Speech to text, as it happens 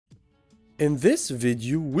In this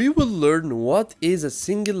video, we will learn what is a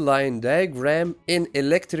single line diagram in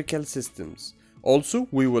electrical systems. Also,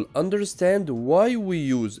 we will understand why we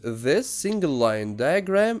use this single line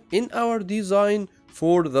diagram in our design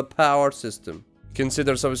for the power system.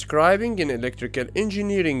 Consider subscribing in Electrical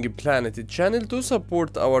Engineering Planet channel to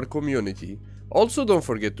support our community. Also, don't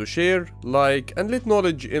forget to share, like, and let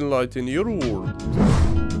knowledge enlighten your world.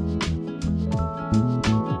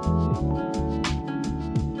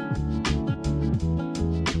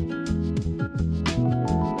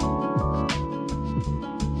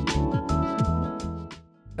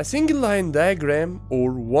 A single line diagram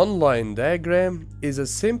or one line diagram is a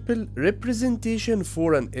simple representation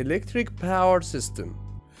for an electric power system.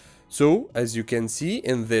 So, as you can see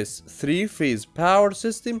in this three-phase power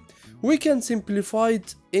system, we can simplify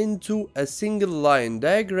it into a single line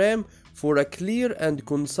diagram for a clear and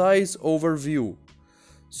concise overview.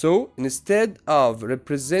 So, instead of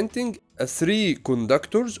representing three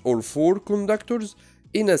conductors or four conductors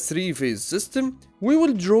in a three-phase system, we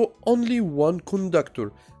will draw only one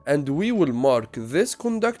conductor, and we will mark this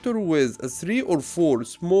conductor with three or four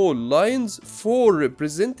small lines for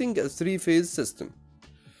representing a three-phase system.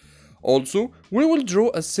 Also, we will draw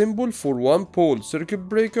a symbol for one pole circuit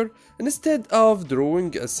breaker instead of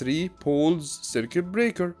drawing a three poles circuit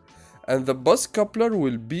breaker, and the bus coupler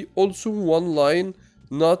will be also one line,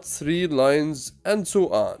 not three lines, and so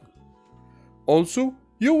on. Also,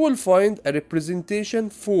 you will find a representation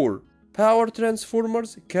for power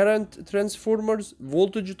transformers, current transformers,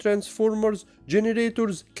 voltage transformers,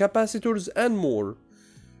 generators, capacitors, and more.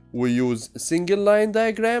 We use a single line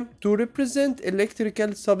diagram to represent electrical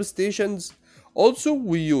substations. Also,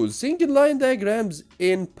 we use single line diagrams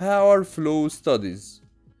in power flow studies.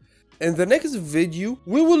 In the next video,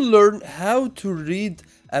 we will learn how to read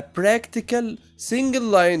a practical single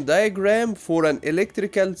line diagram for an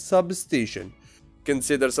electrical substation.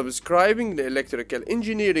 Consider subscribing to the Electrical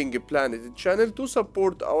Engineering Planet channel to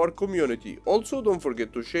support our community. Also, don't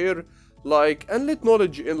forget to share, like, and let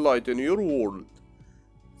knowledge enlighten your world.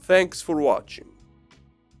 Thanks for watching.